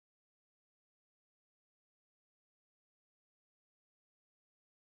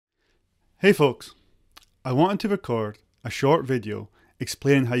Hey folks, I wanted to record a short video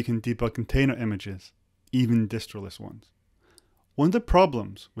explaining how you can debug container images, even Distroless ones. One of the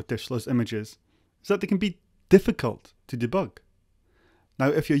problems with Distroless images is that they can be difficult to debug. Now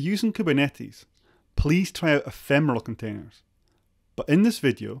if you're using Kubernetes, please try out ephemeral containers. But in this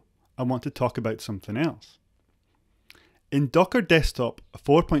video, I want to talk about something else. In Docker Desktop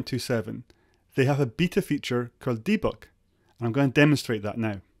 4.27, they have a beta feature called Debug, and I'm going to demonstrate that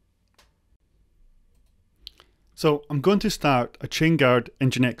now. So I'm going to start a Chainguard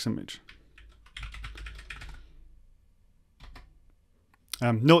nginx image.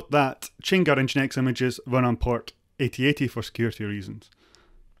 Note that Chainguard nginx images run on port 8080 for security reasons.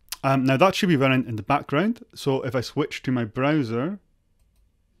 Now that should be running in the background, so if I switch to my browser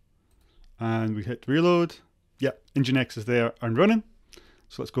and we hit reload, yeah, nginx is there and running.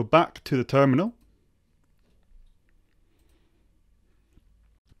 So let's go back to the terminal.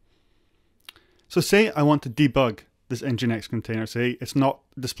 So say I want to debug this nginx container, say it's not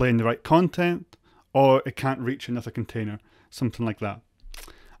displaying the right content or it can't reach another container, something like that.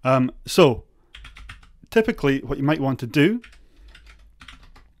 So typically what you might want to do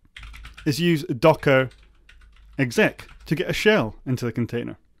is use docker exec to get a shell into the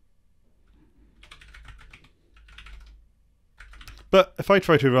container. But if I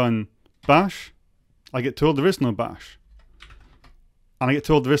try to run bash, I get told there is no bash. And I get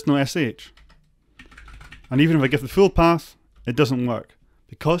told there is no sh. And even if I give the full path, it doesn't work.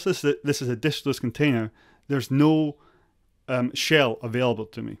 Because this is a Distroless container, there's no shell available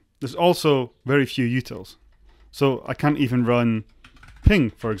to me. There's also very few utils. So I can't even run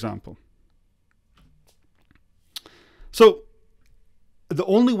ping, for example. So the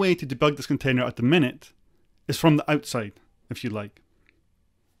only way to debug this container at the minute is from the outside, if you like.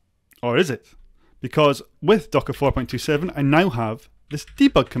 Or is it? Because with Docker 4.27, I now have this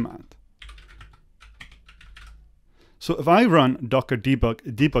debug command. So if I run docker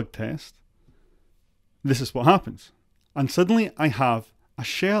debug test, this is what happens. And suddenly I have a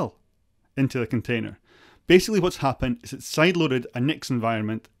shell into the container. Basically what's happened is it's sideloaded a nginx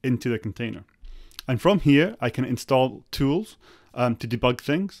environment into the container. And from here I can install tools to debug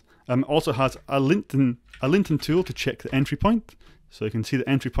things. It also has a linten tool to check the entry point. So you can see the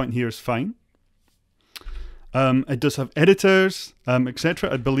entry point here is fine. It does have editors,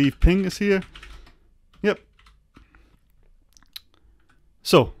 etc. I believe ping is here. Yep.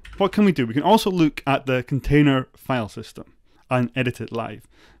 So what can we do? We can also look at the container file system and edit it live.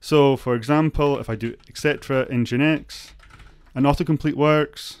 So for example, if I do etc nginx, an autocomplete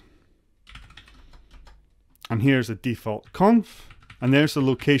works. And here's the default conf. And there's the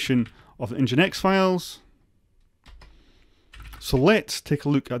location of the nginx files. So let's take a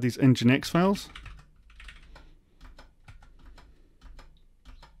look at these nginx files.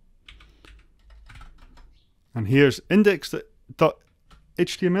 And here's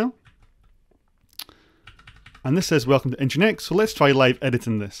index.html. And this says welcome to nginx. So let's try live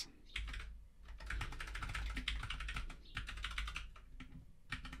editing this.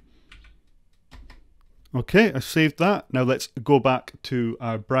 Okay, I've saved that. Now let's go back to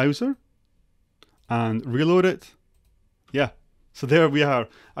our browser and reload it. Yeah, so there we are.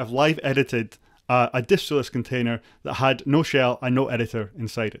 I've live edited a Distroless container that had no shell and no editor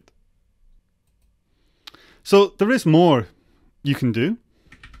inside it. So there is more you can do.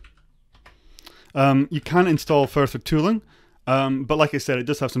 You can install further tooling, but like I said, it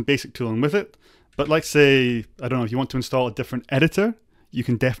does have some basic tooling with it. But let's say, I don't know, if you want to install a different editor, you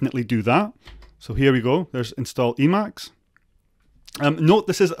can definitely do that. So here we go, there's install Emacs. Note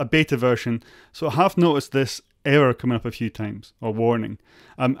this is a beta version, so I have noticed this error coming up a few times, or warning.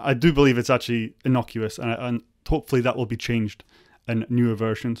 I do believe it's actually innocuous, and hopefully that will be changed in newer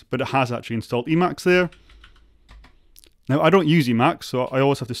versions, but it has actually installed Emacs there. Now I don't use Emacs, so I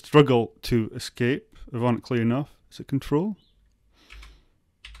always have to struggle to escape, ironically enough. Is it control?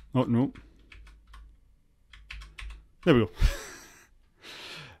 Oh no. There we go.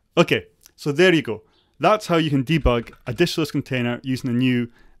 Okay. So there you go. That's how you can debug a Distroless container using the new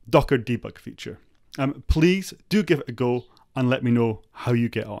Docker debug feature. Please do give it a go and let me know how you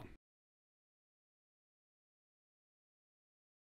get on.